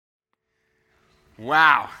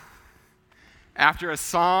Wow. After a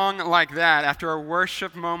song like that, after a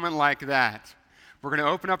worship moment like that, we're going to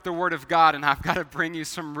open up the Word of God, and I've got to bring you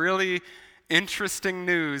some really interesting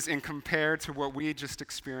news in compared to what we just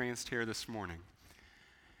experienced here this morning.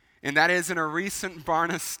 And that is in a recent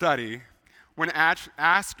Barna study, when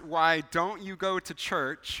asked why don't you go to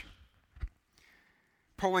church,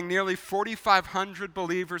 polling nearly 4,500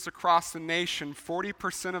 believers across the nation,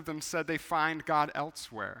 40% of them said they find God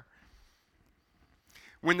elsewhere.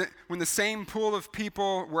 When the same pool of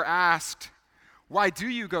people were asked, why do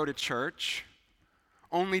you go to church?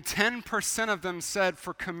 Only 10% of them said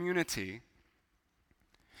for community.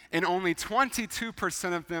 And only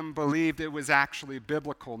 22% of them believed it was actually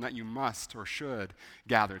biblical and that you must or should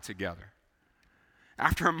gather together.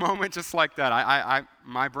 After a moment just like that,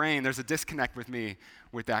 my brain, there's a disconnect with me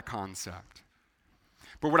with that concept.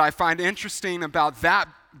 But what I find interesting about that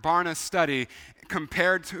Barna study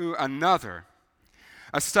compared to another,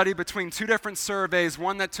 a study between two different surveys,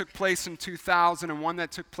 one that took place in 2000 and one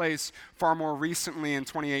that took place far more recently in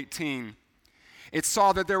 2018. It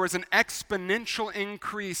saw that there was an exponential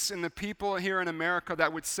increase in the people here in America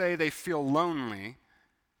that would say they feel lonely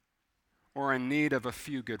or in need of a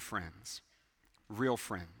few good friends, real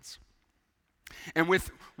friends. And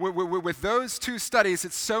with those two studies,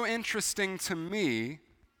 it's so interesting to me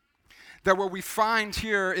that what we find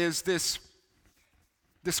here is this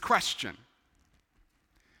question.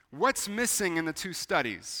 What's missing in the two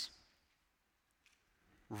studies?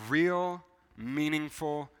 Real,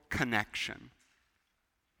 meaningful connection.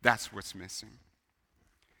 That's what's missing.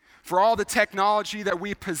 For all the technology that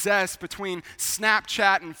we possess between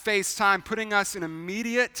Snapchat and FaceTime, putting us in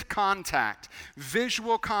immediate contact,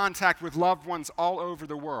 visual contact with loved ones all over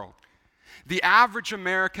the world, the average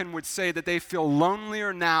American would say that they feel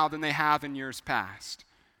lonelier now than they have in years past.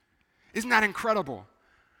 Isn't that incredible?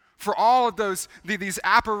 For all of these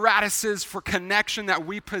apparatuses for connection that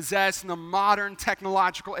we possess in the modern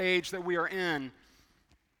technological age that we are in,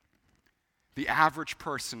 the average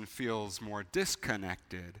person feels more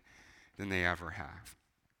disconnected than they ever have.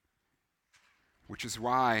 Which is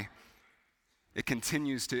why it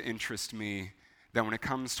continues to interest me that when it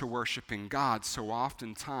comes to worshiping God, so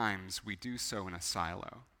oftentimes we do so in a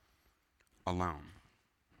silo, alone.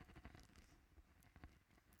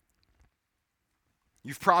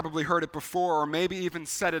 You've probably heard it before, or maybe even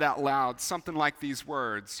said it out loud, something like these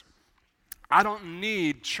words: I don't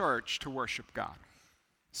need church to worship God,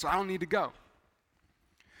 so I don't need to go.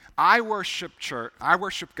 I worship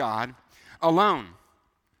God alone,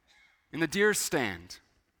 in the deer stand,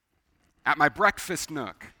 at my breakfast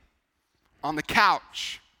nook, on the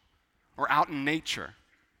couch, or out in nature.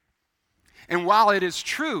 And while it is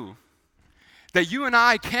true that you and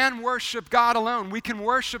I can worship God alone, we can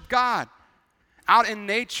worship God out in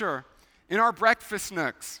nature, in our breakfast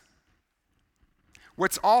nooks,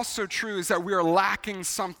 what's also true is that we are lacking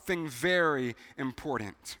something very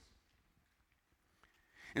important.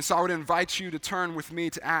 And so I would invite you to turn with me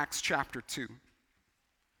to Acts chapter 2.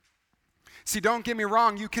 See, don't get me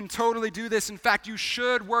wrong, you can totally do this. In fact, you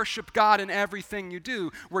should worship God in everything you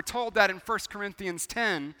do. We're told that in 1 Corinthians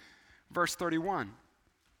 10, verse 31.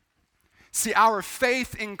 See, our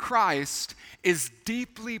faith in Christ is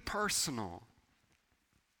deeply personal,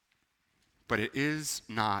 but it is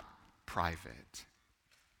not private.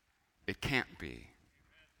 It can't be.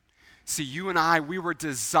 See, you and I, we were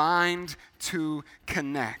designed to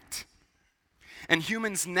connect. And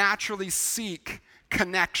humans naturally seek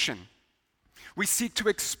connection. We seek to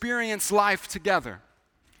experience life together.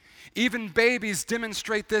 Even babies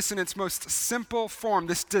demonstrate this in its most simple form,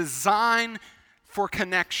 this design for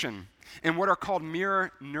connection in what are called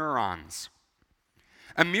mirror neurons.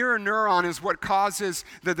 A mirror neuron is what causes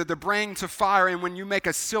the brain to fire, and when you make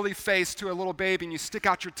a silly face to a little baby and you stick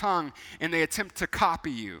out your tongue and they attempt to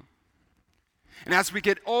copy you. And as we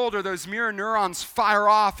get older, those mirror neurons fire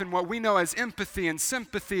off in what we know as empathy and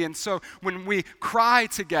sympathy. And so when we cry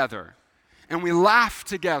together, and we laugh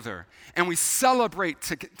together, and we celebrate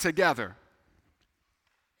together,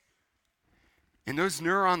 and those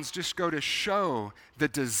neurons just go to show the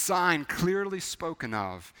design clearly spoken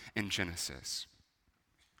of in Genesis.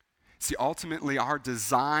 See, ultimately, our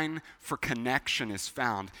design for connection is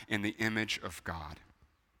found in the image of God.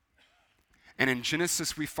 And in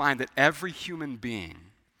Genesis, we find that every human being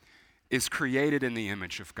is created in the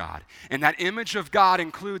image of God. And that image of God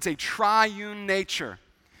includes a triune nature.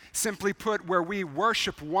 Simply put, where we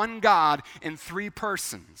worship one God in three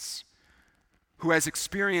persons who has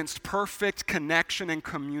experienced perfect connection and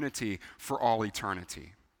community for all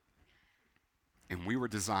eternity. And we were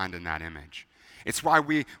designed in that image. It's why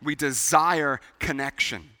we desire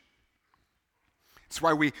connection. It's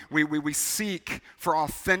why we seek for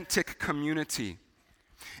authentic community.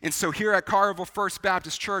 And so here at Carville First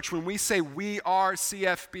Baptist Church, when we say we are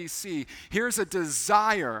CFBC, here's a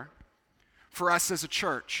desire for us as a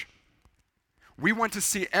church. We want to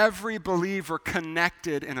see every believer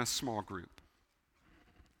connected in a small group.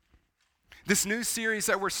 This new series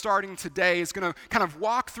that we're starting today is going to kind of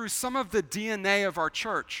walk through some of the DNA of our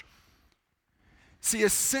church. See,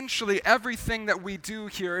 essentially everything that we do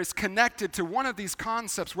here is connected to one of these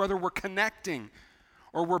concepts, whether we're connecting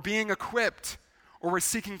or we're being equipped or we're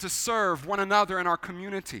seeking to serve one another in our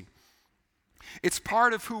community. It's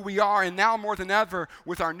part of who we are, and now more than ever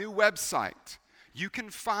with our new website, you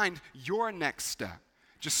can find your next step.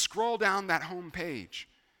 Just scroll down that home page,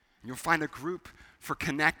 and you'll find a group for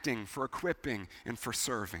connecting, for equipping, and for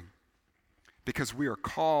serving. Because we are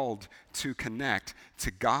called to connect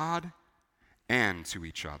to God and to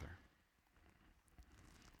each other.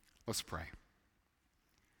 Let's pray.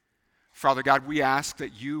 Father God, we ask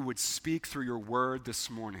that you would speak through your word this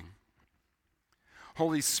morning.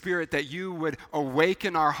 Holy Spirit, that you would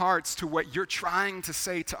awaken our hearts to what you're trying to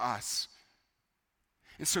say to us.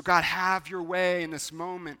 And so God, have your way in this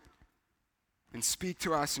moment and speak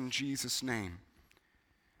to us in Jesus' name.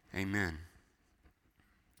 Amen.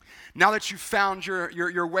 Now that you've found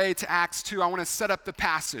your way to Acts 2, I want to set up the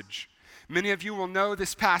passage. Many of you will know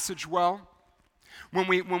this passage well. When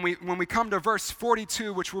we come to verse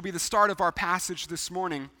 42, which will be the start of our passage this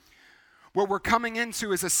morning, what we're coming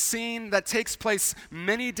into is a scene that takes place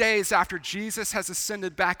many days after Jesus has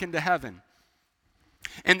ascended back into heaven.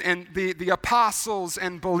 And the apostles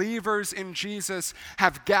and believers in Jesus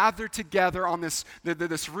have gathered together on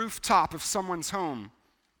this rooftop of someone's home.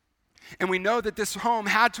 And we know that this home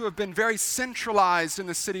had to have been very centralized in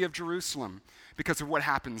the city of Jerusalem because of what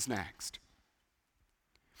happens next.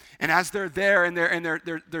 And as they're there and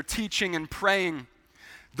they're teaching and praying,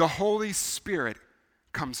 the Holy Spirit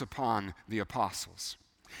comes upon the apostles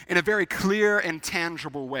in a very clear and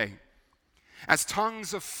tangible way. As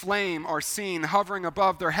tongues of flame are seen hovering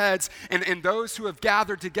above their heads, and those who have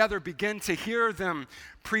gathered together begin to hear them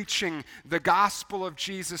preaching the gospel of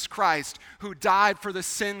Jesus Christ, who died for the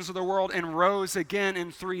sins of the world and rose again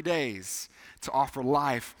in 3 days to offer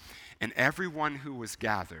life. And everyone who was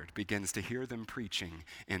gathered begins to hear them preaching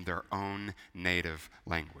in their own native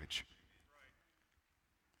language.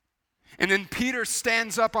 And then Peter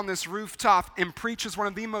stands up on this rooftop and preaches one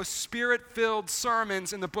of the most spirit-filled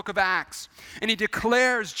sermons in the book of Acts. And he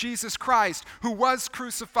declares Jesus Christ, who was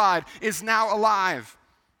crucified, is now alive.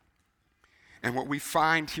 And what we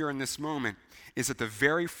find here in this moment is that the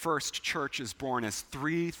very first church is born as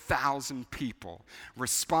 3,000 people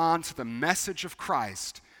respond to the message of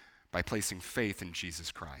Christ by placing faith in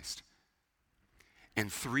Jesus Christ. And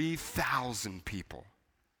 3,000 people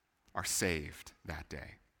are saved that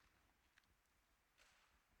day.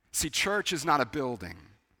 See, church is not a building.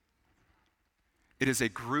 It is a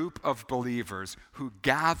group of believers who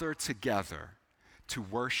gather together to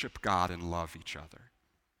worship God and love each other.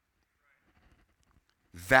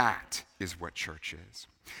 That is what church is.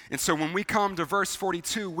 And so when we come to verse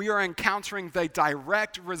 42, we are encountering the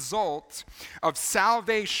direct result of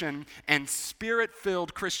salvation and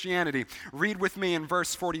spirit-filled Christianity. Read with me in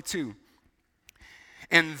verse 42.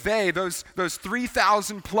 And they, those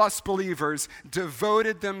 3,000 plus believers,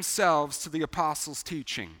 devoted themselves to the apostles'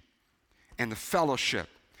 teaching and the fellowship,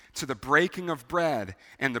 to the breaking of bread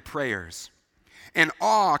and the prayers. And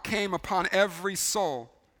awe came upon every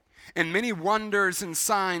soul, and many wonders and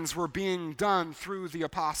signs were being done through the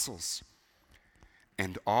apostles.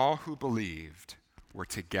 And all who believed were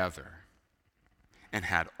together and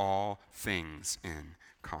had all things in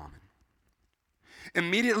common.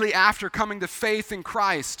 Immediately after coming to faith in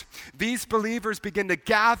Christ, these believers begin to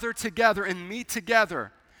gather together and meet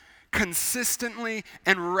together consistently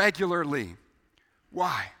and regularly.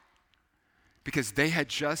 Why? Because they had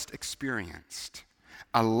just experienced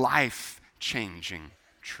a life-changing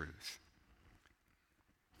truth.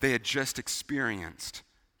 They had just experienced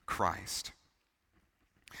Christ.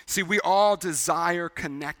 See, we all desire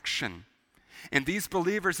connection. And these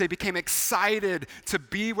believers, they became excited to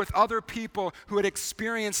be with other people who had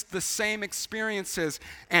experienced the same experiences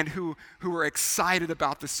and who were excited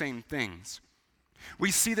about the same things.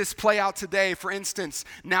 We see this play out today, for instance,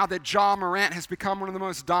 now that Ja Morant has become one of the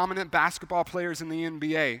most dominant basketball players in the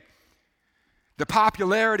NBA. The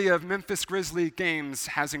popularity of Memphis Grizzlies games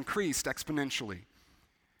has increased exponentially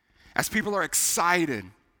as people are excited.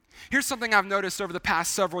 Here's something I've noticed over the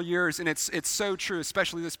past several years, and it's so true,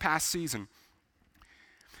 especially this past season.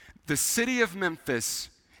 The city of Memphis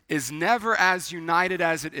is never as united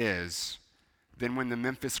as it is than when the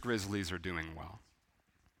Memphis Grizzlies are doing well.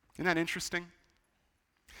 Isn't that interesting?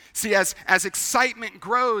 See, as excitement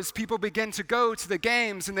grows, people begin to go to the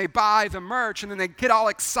games and they buy the merch and then they get all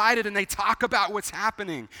excited and they talk about what's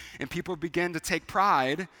happening. And people begin to take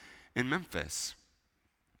pride in Memphis.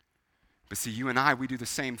 But see, you and I, we do the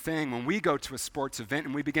same thing when we go to a sports event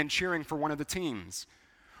and we begin cheering for one of the teams.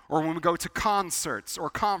 Or when we go to concerts or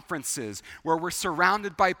conferences where we're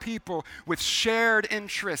surrounded by people with shared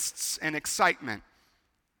interests and excitement.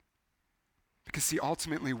 Because see,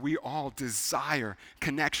 ultimately, we all desire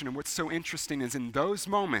connection. And what's so interesting is in those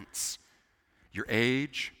moments, your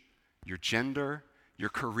age, your gender, your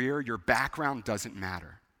career, your background doesn't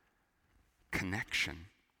matter. Connection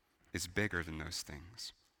is bigger than those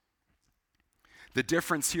things. The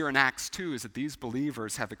difference here in Acts 2 is that these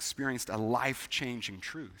believers have experienced a life-changing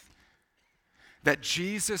truth. That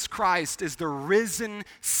Jesus Christ is the risen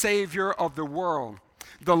Savior of the world,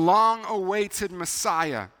 the long-awaited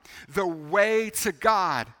Messiah, the way to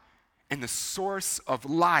God, and the source of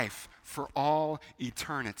life for all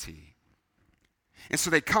eternity. And so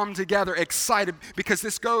they come together excited because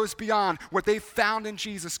this goes beyond what they found in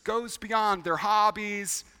Jesus, goes beyond their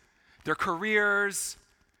hobbies, their careers,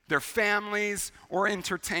 their families, or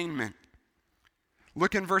entertainment.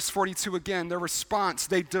 Look in verse 42 again, their response,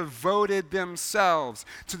 they devoted themselves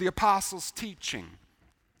to the apostles' teaching,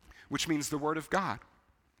 which means the word of God.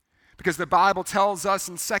 Because the Bible tells us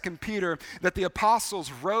in 2 Peter that the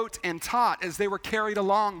apostles wrote and taught as they were carried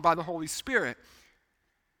along by the Holy Spirit.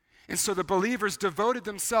 And so the believers devoted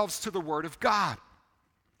themselves to the word of God,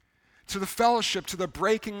 to the fellowship, to the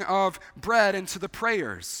breaking of bread, and to the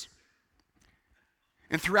prayers.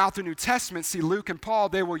 And throughout the New Testament, see, Luke and Paul,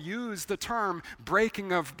 they will use the term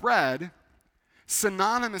breaking of bread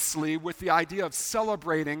synonymously with the idea of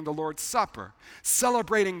celebrating the Lord's Supper,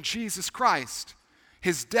 celebrating Jesus Christ,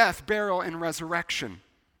 his death, burial, and resurrection.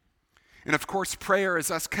 And of course, prayer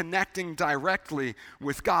is us connecting directly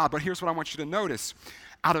with God. But here's what I want you to notice.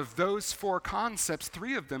 Out of those 4 concepts,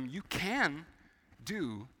 3 of them you can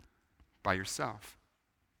do by yourself.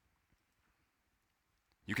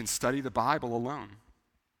 You can study the Bible alone.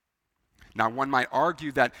 Now, one might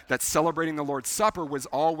argue that celebrating the Lord's Supper was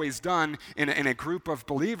always done in a group of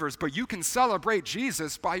believers, but you can celebrate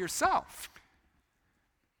Jesus by yourself.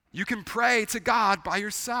 You can pray to God by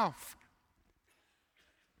yourself.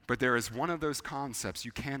 But there is one of those concepts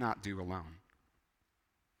you cannot do alone.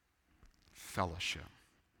 Fellowship.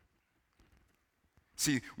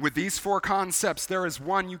 See, with these 4 concepts, there is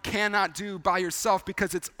one you cannot do by yourself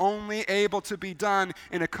because it's only able to be done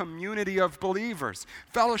in a community of believers.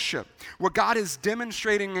 Fellowship. What God is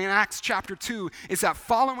demonstrating in Acts chapter 2 is that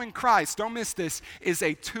following Christ, don't miss this, is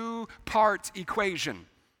a 2-part equation.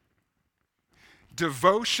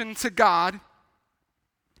 Devotion to God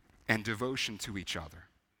and devotion to each other.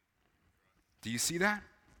 Do you see that?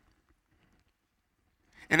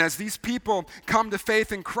 And as these people come to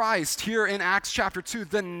faith in Christ here in Acts chapter 2,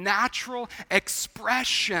 the natural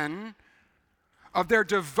expression of their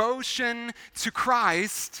devotion to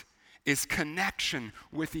Christ is connection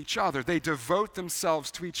with each other. They devote themselves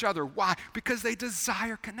to each other. Why? Because they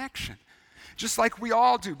desire connection. Just like we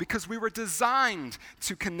all do, because we were designed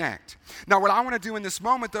to connect. Now, what I want to do in this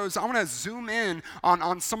moment, though, is I want to zoom in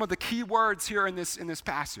on some of the key words here in this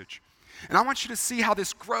passage. And I want you to see how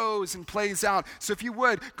this grows and plays out. So if you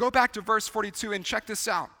would, go back to verse 42 and check this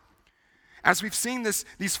out. As we've seen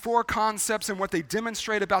these 4 concepts and what they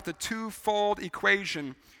demonstrate about the 2-fold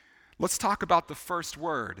equation, let's talk about the first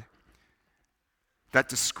word that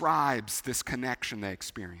describes this connection they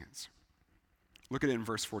experience. Look at it in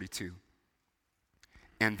verse 42.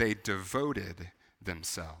 And they devoted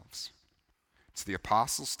themselves to the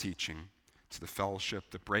apostles' teaching, to the fellowship,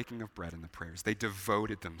 the breaking of bread, and the prayers. They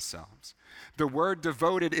devoted themselves. The word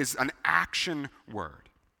devoted is an action word.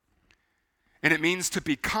 And it means to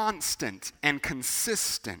be constant and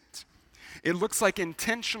consistent. It looks like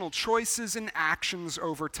intentional choices and actions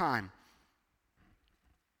over time.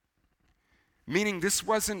 Meaning this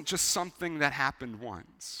wasn't just something that happened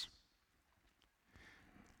once.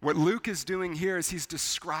 What Luke is doing here is he's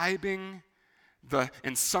describing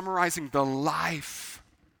and summarizing the life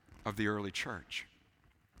of the early church.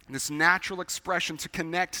 This natural expression to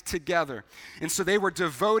connect together. And so they were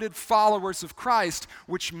devoted followers of Christ,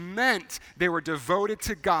 which meant they were devoted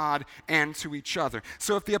to God and to each other.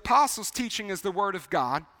 So if the apostles' teaching is the word of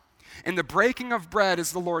God, and the breaking of bread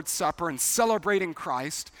is the Lord's Supper and celebrating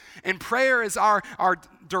Christ, and prayer is our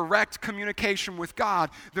direct communication with God,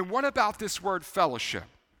 then what about this word fellowship?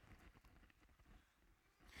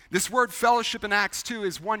 This word fellowship in Acts 2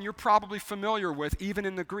 is one you're probably familiar with, even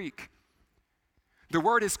in the Greek. The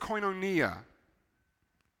word is koinonia.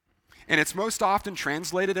 And it's most often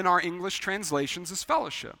translated in our English translations as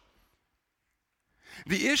fellowship.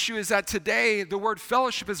 The issue is that today the word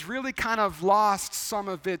fellowship has really kind of lost some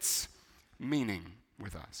of its meaning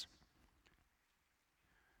with us.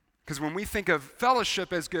 Because when we think of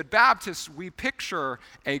fellowship as good Baptists, we picture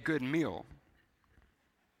a good meal.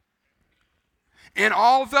 And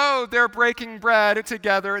although they're breaking bread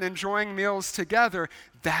together and enjoying meals together,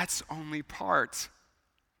 that's only part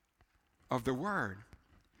of the word.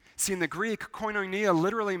 See, in the Greek, koinonia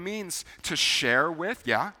literally means to share with,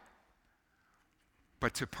 yeah,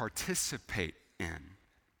 but to participate in.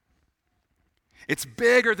 It's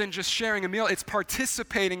bigger than just sharing a meal. It's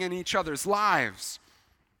participating in each other's lives.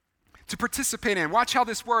 To participate in. Watch how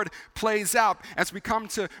this word plays out as we come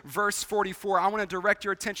to verse 44. I want to direct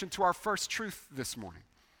your attention to our first truth this morning.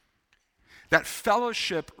 That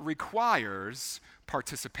fellowship requires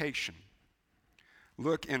participation.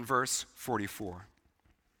 Look in verse 44.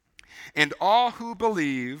 And all who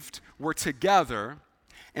believed were together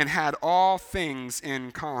and had all things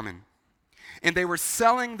in common. And they were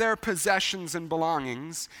selling their possessions and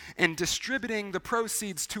belongings and distributing the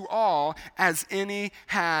proceeds to all as any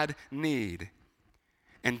had need.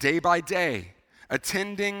 And day by day,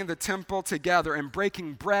 attending the temple together and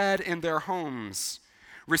breaking bread in their homes,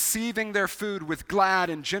 receiving their food with glad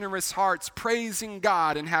and generous hearts, praising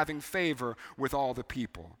God and having favor with all the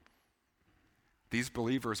people. These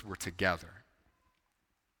believers were together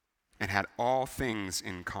and had all things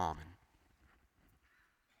in common.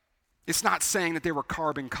 It's not saying that they were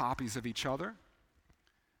carbon copies of each other.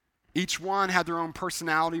 Each one had their own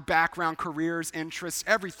personality, background, careers, interests,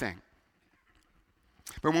 everything.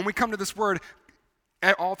 But when we come to this word,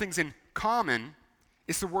 all things in common,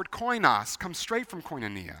 it's the word koinos, comes straight from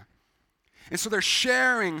koinonia. And so they're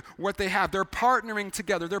sharing what they have. They're partnering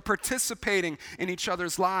together. They're participating in each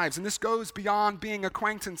other's lives. And this goes beyond being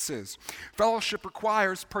acquaintances. Fellowship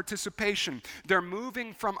requires participation. They're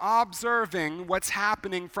moving from observing what's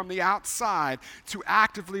happening from the outside to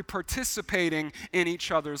actively participating in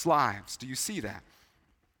each other's lives. Do you see that?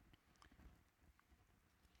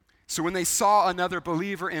 So when they saw another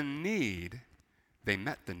believer in need, they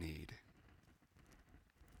met the need.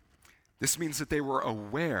 This means that they were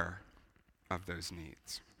aware of those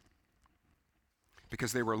needs,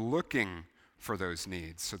 because they were looking for those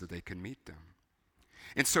needs so that they could meet them.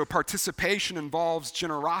 And so participation involves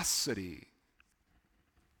generosity.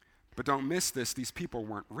 But don't miss this, these people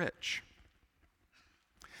weren't rich.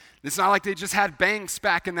 It's not like they just had banks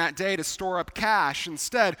back in that day to store up cash.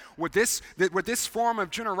 Instead, what this form of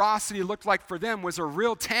generosity looked like for them was a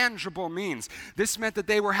real tangible means. This meant that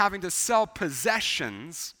they were having to sell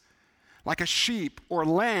possessions like a sheep or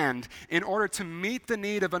land, in order to meet the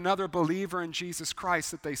need of another believer in Jesus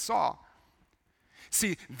Christ that they saw.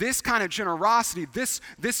 See, this kind of generosity,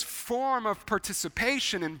 this form of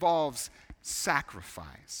participation involves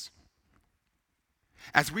sacrifice.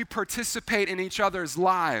 As we participate in each other's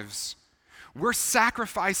lives, we're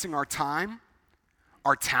sacrificing our time,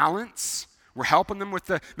 our talents. We're helping them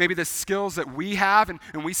with maybe the skills that we have, and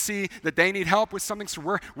we see that they need help with something,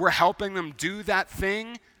 so we're helping them do that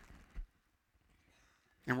thing.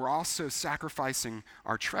 And we're also sacrificing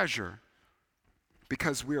our treasure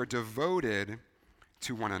because we are devoted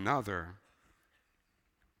to one another.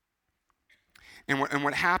 And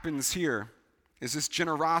what happens here is this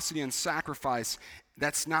generosity and sacrifice,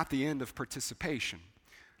 that's not the end of participation.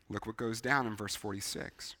 Look what goes down in verse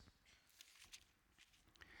 46.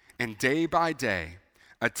 And day by day,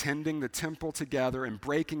 attending the temple together and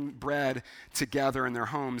breaking bread together in their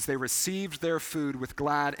homes, they received their food with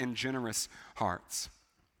glad and generous hearts.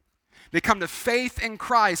 They come to faith in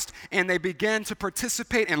Christ and they begin to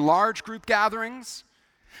participate in large group gatherings.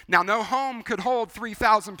 Now, no home could hold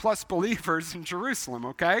 3,000 plus believers in Jerusalem,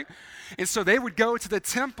 okay? And so they would go to the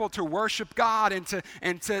temple to worship God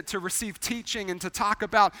and to receive teaching and to talk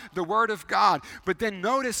about the Word of God. But then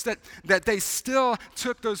notice that they still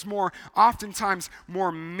took those oftentimes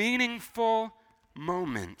more meaningful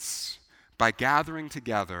moments by gathering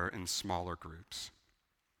together in smaller groups.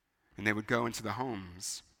 And they would go into the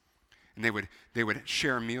homes. And they would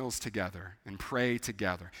share meals together and pray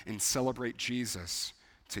together and celebrate Jesus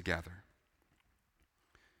together.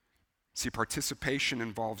 See, participation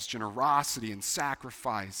involves generosity and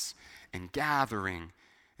sacrifice and gathering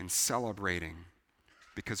and celebrating,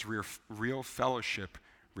 because real fellowship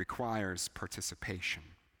requires participation.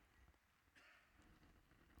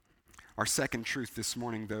 Our second truth this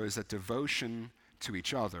morning, though, is that devotion to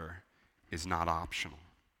each other is not optional.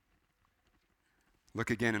 Look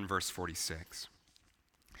again in verse 46.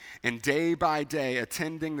 And day by day,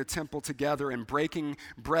 attending the temple together and breaking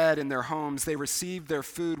bread in their homes, they received their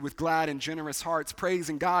food with glad and generous hearts,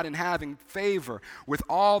 praising God and having favor with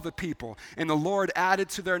all the people. And the Lord added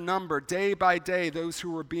to their number day by day those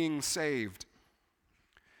who were being saved.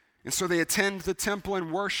 And so they attend the temple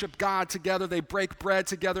and worship God together. They break bread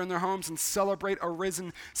together in their homes and celebrate a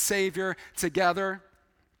risen Savior together.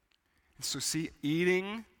 And so see,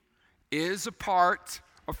 eating is a part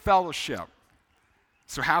of fellowship.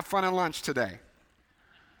 So have fun at lunch today.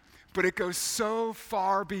 But it goes so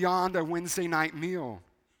far beyond a Wednesday night meal.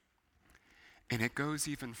 And it goes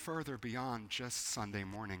even further beyond just Sunday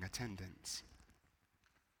morning attendance.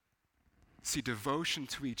 See, devotion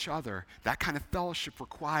to each other, that kind of fellowship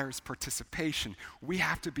requires participation. We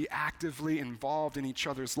have to be actively involved in each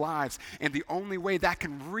other's lives. And the only way that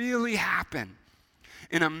can really happen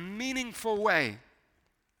in a meaningful way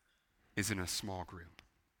is in a small group,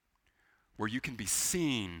 where you can be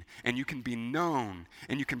seen and you can be known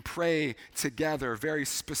and you can pray together very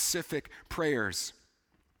specific prayers.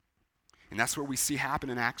 And that's what we see happen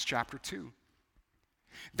in Acts chapter 2.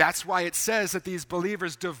 That's why it says that these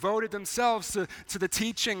believers devoted themselves to the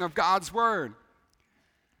teaching of God's word,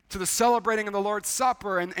 to the celebrating of the Lord's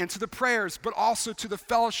Supper and to the prayers, but also to the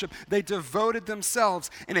fellowship. They devoted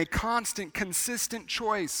themselves in a constant, consistent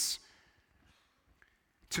choice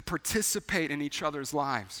to participate in each other's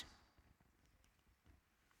lives.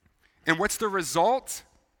 And what's the result?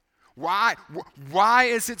 Why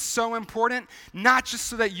is it so important? Not just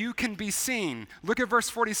so that you can be seen. Look at verse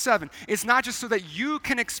 47. It's not just so that you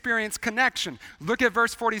can experience connection. Look at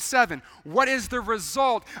verse 47. What is the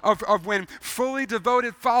result of when fully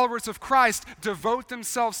devoted followers of Christ devote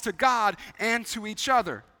themselves to God and to each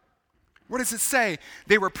other? What does it say?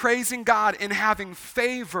 They were praising God and having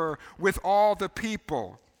favor with all the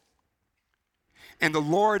people. And the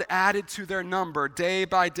Lord added to their number day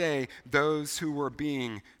by day those who were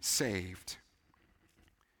being saved.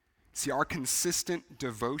 See, our consistent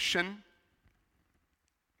devotion,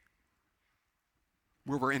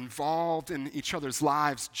 where we're involved in each other's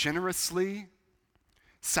lives generously,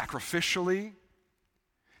 sacrificially,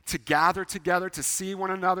 to gather together, to see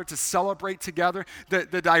one another, to celebrate together,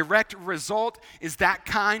 the direct result is that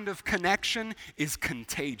kind of connection is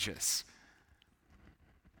contagious.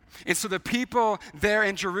 And so the people there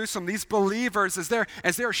in Jerusalem, these believers, as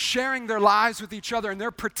they're sharing their lives with each other and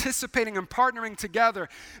they're participating and partnering together,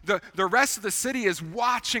 the rest of the city is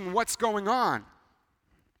watching what's going on.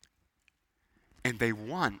 And they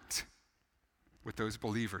want what those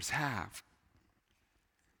believers have.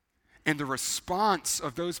 And the response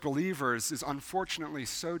of those believers is unfortunately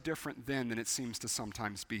so different then than it seems to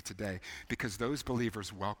sometimes be today, because those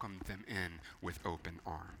believers welcomed them in with open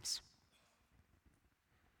arms.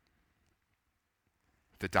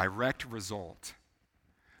 The direct result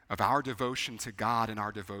of our devotion to God and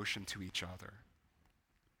our devotion to each other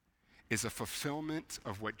is a fulfillment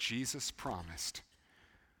of what Jesus promised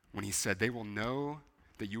when he said, "They will know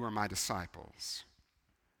that you are my disciples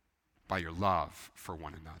by your love for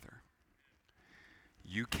one another."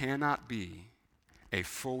 You cannot be a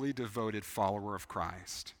fully devoted follower of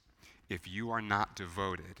Christ if you are not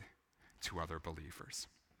devoted to other believers.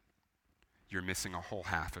 You're missing a whole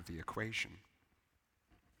half of the equation.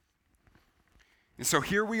 And so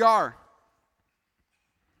here we are.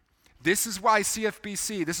 This is why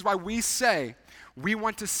CFBC, this is why we say we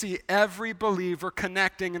want to see every believer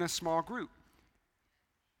connecting in a small group.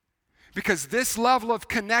 Because this level of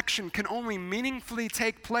connection can only meaningfully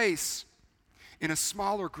take place in a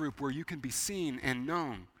smaller group where you can be seen and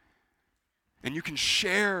known. And you can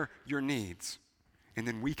share your needs. And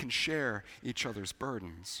then we can share each other's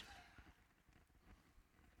burdens.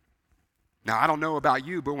 Now, I don't know about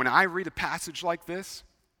you, but when I read a passage like this,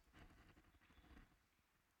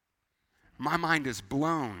 my mind is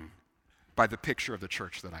blown by the picture of the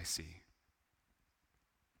church that I see.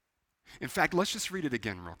 In fact, let's just read it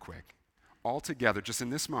again real quick. All together, just in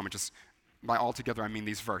this moment, just by all together I mean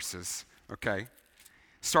these verses, okay?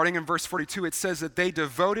 Starting in verse 42, it says that they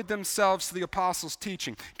devoted themselves to the apostles'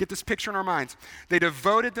 teaching. Get this picture in our minds. They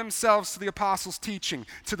devoted themselves to the apostles' teaching,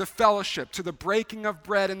 to the fellowship, to the breaking of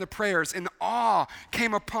bread and the prayers. And awe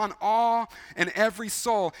came upon all and every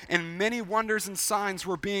soul, and many wonders and signs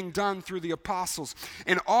were being done through the apostles.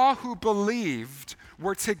 And all who believed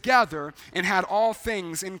were together and had all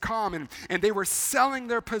things in common, and they were selling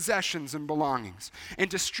their possessions and belongings and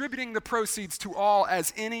distributing the proceeds to all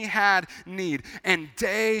as any had need. And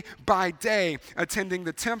day by day, attending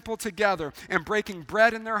the temple together and breaking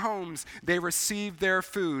bread in their homes, they received their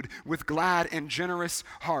food with glad and generous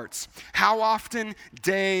hearts. How often?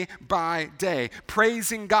 Day by day,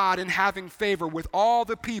 praising God and having favor with all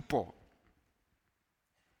the people.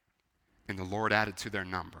 And the Lord added to their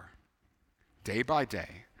number, day by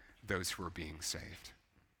day, those who were being saved.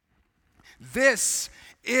 This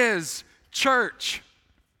is church.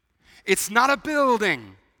 It's not a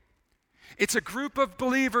building. It's a group of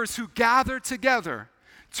believers who gather together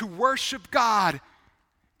to worship God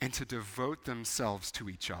and to devote themselves to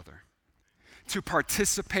each other, to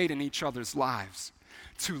participate in each other's lives,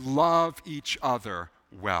 to love each other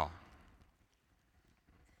well.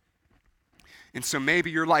 And so maybe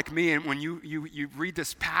you're like me, and when you read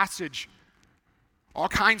this passage, all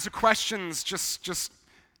kinds of questions just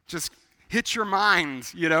hit your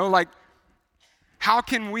mind, like, how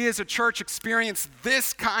can we as a church experience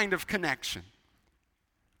this kind of connection?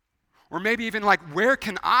 Or maybe even like, where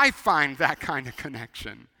can I find that kind of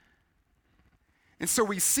connection? And so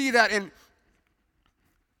we see that, and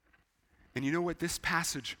you know what? This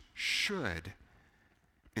passage should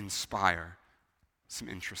inspire some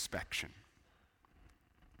introspection.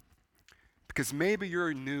 Because maybe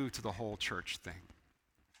you're new to the whole church thing.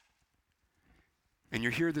 And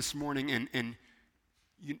you're here this morning and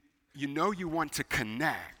you know you want to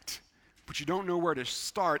connect, but you don't know where to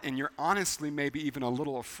start, and you're honestly maybe even a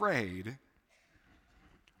little afraid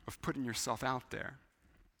of putting yourself out there.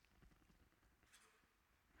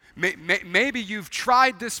 Maybe you've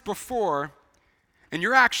tried this before, and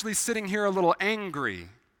you're actually sitting here a little angry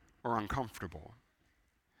or uncomfortable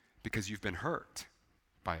because you've been hurt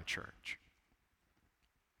by a church.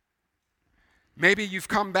 Maybe you've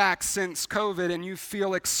come back since COVID and you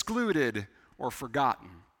feel excluded or forgotten.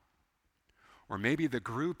 Or maybe the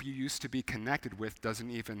group you used to be connected with doesn't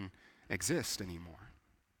even exist anymore.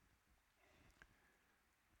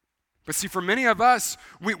 But see, for many of us,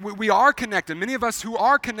 we are connected. Many of us who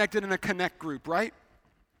are connected in a connect group, right?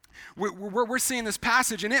 We're seeing this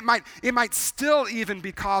passage, and it might still even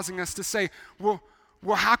be causing us to say, well,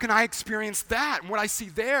 how can I experience that and what I see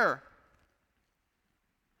there?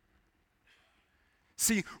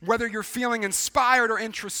 See, whether you're feeling inspired or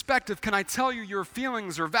introspective, can I tell you your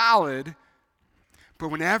feelings are valid? But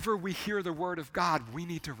whenever we hear the word of God, we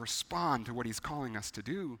need to respond to what he's calling us to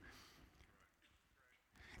do.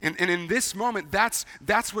 And in this moment, that's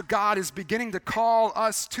what God is beginning to call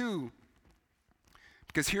us to.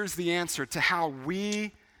 Because here's the answer to how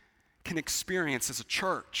we can experience as a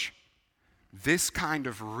church this kind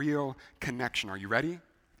of real connection. Are you ready?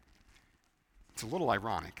 It's a little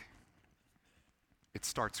ironic. It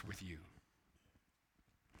starts with you.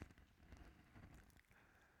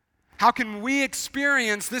 How can we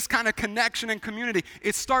experience this kind of connection and community?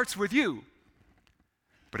 It starts with you,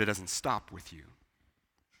 but it doesn't stop with you.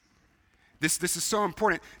 This is so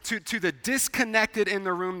important. To the disconnected in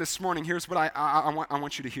the room this morning, here's what I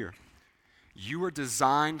want you to hear. You are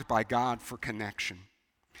designed by God for connection.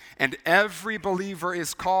 And every believer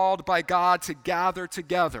is called by God to gather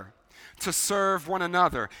together, to serve one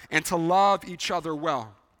another, and to love each other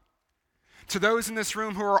well. To those in this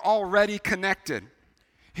room who are already connected,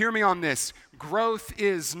 hear me on this. Growth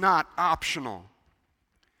is not optional.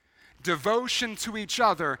 Devotion to each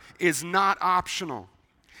other is not optional.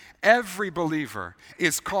 Every believer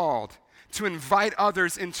is called to invite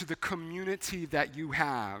others into the community that you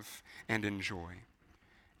have and enjoy,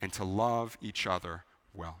 and to love each other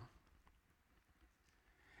well.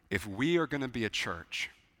 If we are going to be a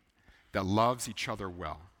church that loves each other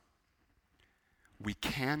well, we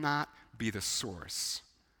cannot be the source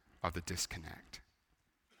of the disconnect.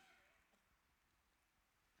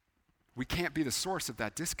 We can't be the source of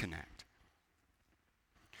that disconnect.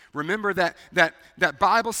 Remember that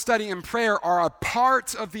Bible study and prayer are a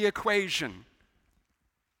part of the equation,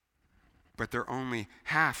 but they're only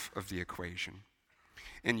half of the equation.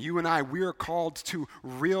 And you and I, we are called to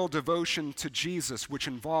real devotion to Jesus, which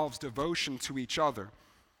involves devotion to each other.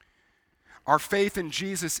 Our faith in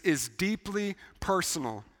Jesus is deeply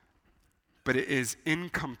personal, but it is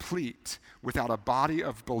incomplete without a body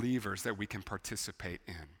of believers that we can participate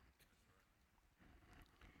in.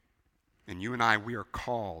 And you and I, we are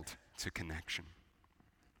called to connection.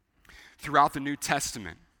 Throughout the New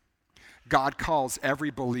Testament, God calls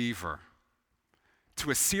every believer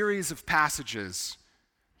to a series of passages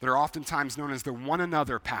that are oftentimes known as the one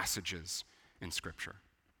another passages in Scripture.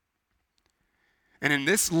 And in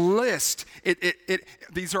this list,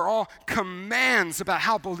 these are all commands about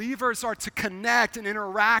how believers are to connect and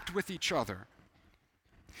interact with each other.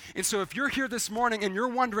 And so if you're here this morning and you're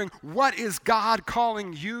wondering, what is God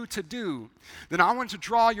calling you to do? Then I want to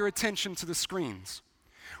draw your attention to the screens,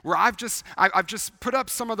 where I've just put up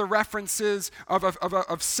some of the references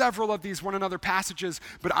of several of these one another passages,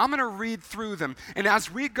 but I'm going to read through them. And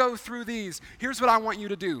as we go through these, here's what I want you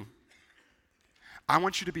to do. I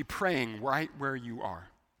want you to be praying right where you are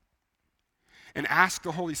and ask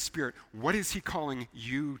the Holy Spirit, what is he calling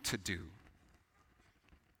you to do?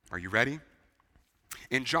 Are you ready?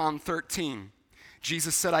 In John 13,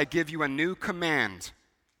 Jesus said, I give you a new command,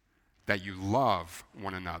 that you love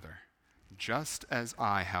one another, just as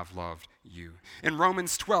I have loved you. In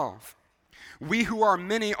Romans 12, we who are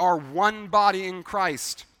many are one body in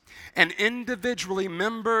Christ, and individually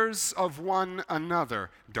members of one another.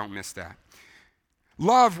 Don't miss that.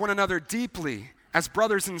 Love one another deeply as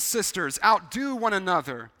brothers and sisters. Outdo one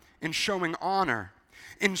another in showing honor.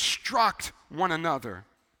 Instruct one another.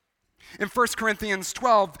 In 1 Corinthians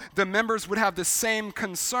 12, the members would have the same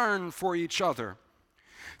concern for each other.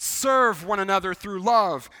 Serve one another through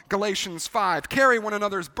love, Galatians 5. Carry one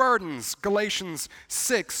another's burdens, Galatians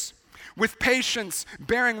 6. With patience,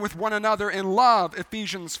 bearing with one another in love,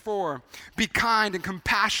 Ephesians 4. Be kind and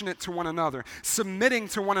compassionate to one another, submitting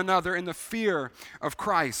to one another in the fear of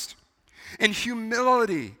Christ. In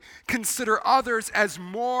humility, consider others as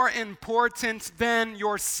more important than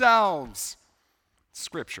yourselves.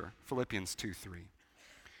 Scripture, Philippians 2:3.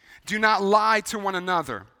 Do not lie to one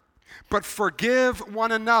another, but forgive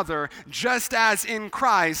one another, just as in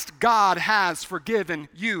Christ God has forgiven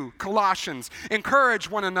you. Colossians. Encourage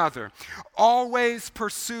one another. Always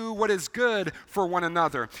pursue what is good for one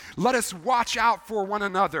another. Let us watch out for one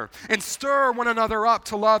another and stir one another up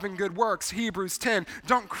to love and good works. Hebrews 10.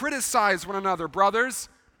 Don't criticize one another, brothers.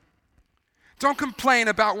 Don't complain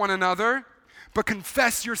about one another, but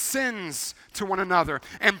confess your sins to one another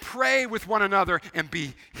and pray with one another and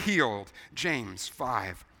be healed. James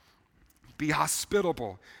 5. Be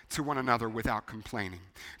hospitable to one another without complaining.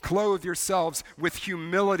 Clothe yourselves with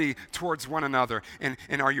humility towards one another.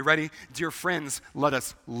 And are you ready? Dear friends, let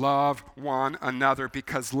us love one another,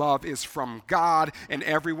 because love is from God, and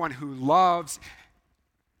everyone who loves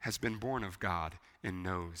has been born of God and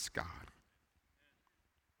knows God.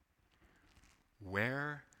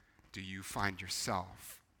 Where do you find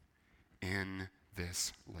yourself in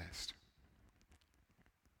this list?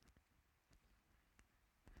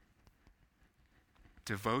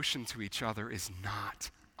 Devotion to each other is not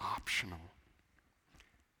optional.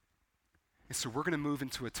 And so we're going to move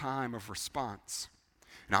into a time of response.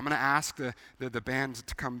 And I'm going to ask the band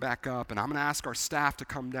to come back up, and I'm going to ask our staff to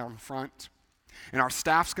come down front. And our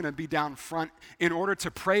staff's going to be down front in order to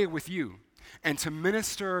pray with you and to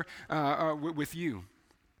minister with you.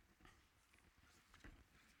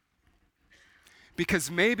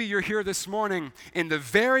 Because maybe you're here this morning, and the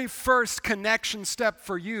very first connection step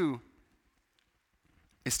for you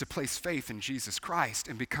is to place faith in Jesus Christ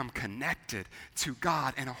and become connected to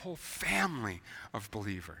God and a whole family of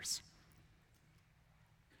believers.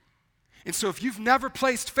 And so if you've never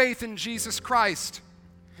placed faith in Jesus Christ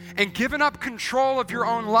and given up control of your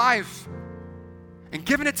own life and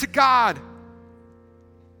given it to God,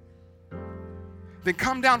 then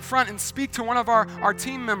come down front and speak to one of our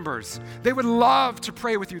team members. They would love to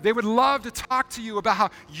pray with you. They would love to talk to you about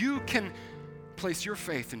how you can place your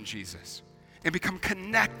faith in Jesus and become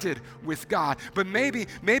connected with God. But maybe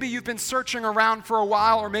you've been searching around for a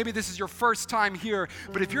while, or maybe this is your first time here.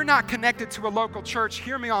 But if you're not connected to a local church,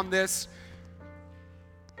 hear me on this.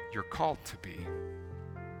 You're called to be.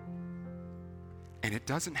 And it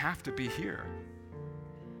doesn't have to be here,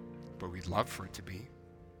 but we'd love for it to be.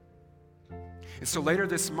 And so later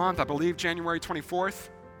this month, I believe January 24th,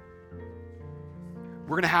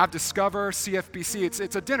 we're going to have Discover CFBC.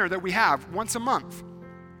 It's a dinner that we have once a month.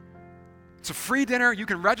 It's a free dinner. You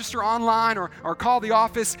can register online or call the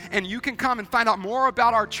office, and you can come and find out more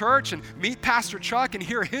about our church and meet Pastor Chuck and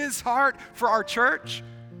hear his heart for our church.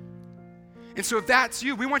 And so if that's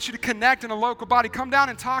you, we want you to connect in a local body. Come down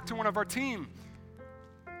and talk to one of our team.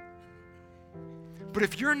 But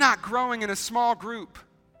if you're not growing in a small group,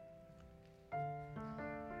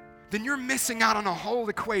 then you're missing out on a whole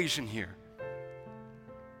equation here.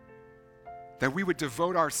 That we would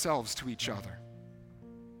devote ourselves to each other.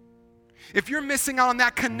 If you're missing out on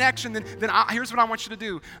that connection, then here's what I want you to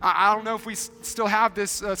do. I don't know if we still have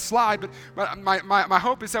this slide, but my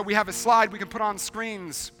hope is that we have a slide we can put on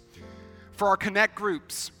screens for our connect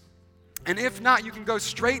groups. And if not, you can go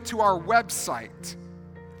straight to our website.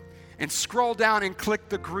 and scroll down and click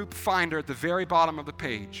the group finder at the very bottom of the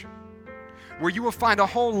page, where you will find a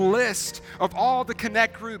whole list of all the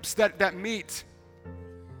Connect groups that meet.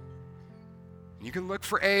 You can look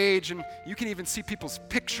for age, and you can even see people's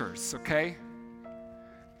pictures, okay?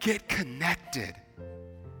 Get connected.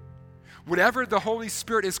 Whatever the Holy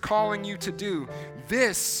Spirit is calling you to do,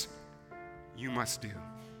 this you must do.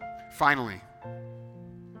 Finally,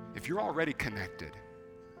 if you're already connected,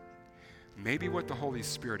 maybe what the Holy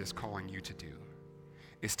Spirit is calling you to do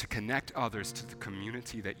is to connect others to the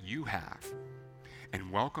community that you have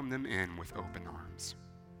and welcome them in with open arms.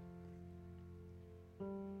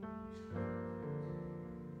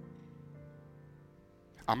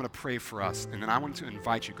 I'm going to pray for us, and then I want to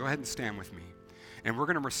invite you. Go ahead and stand with me, and we're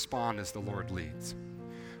going to respond as the Lord leads.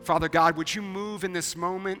 Father God, would you move in this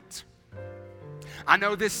moment? I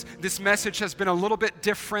know this message has been a little bit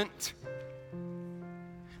different.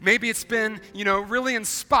 Maybe it's been, really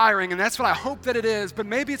inspiring, and that's what I hope that it is, but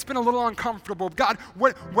maybe it's been a little uncomfortable. God,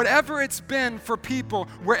 whatever it's been for people,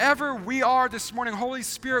 wherever we are this morning, Holy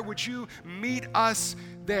Spirit, would you meet us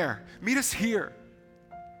there? Meet us here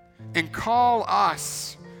and call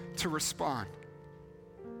us to respond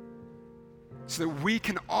so that we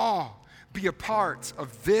can all be a part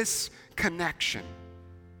of this connection.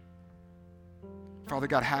 Father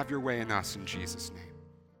God, have your way in us in Jesus' name.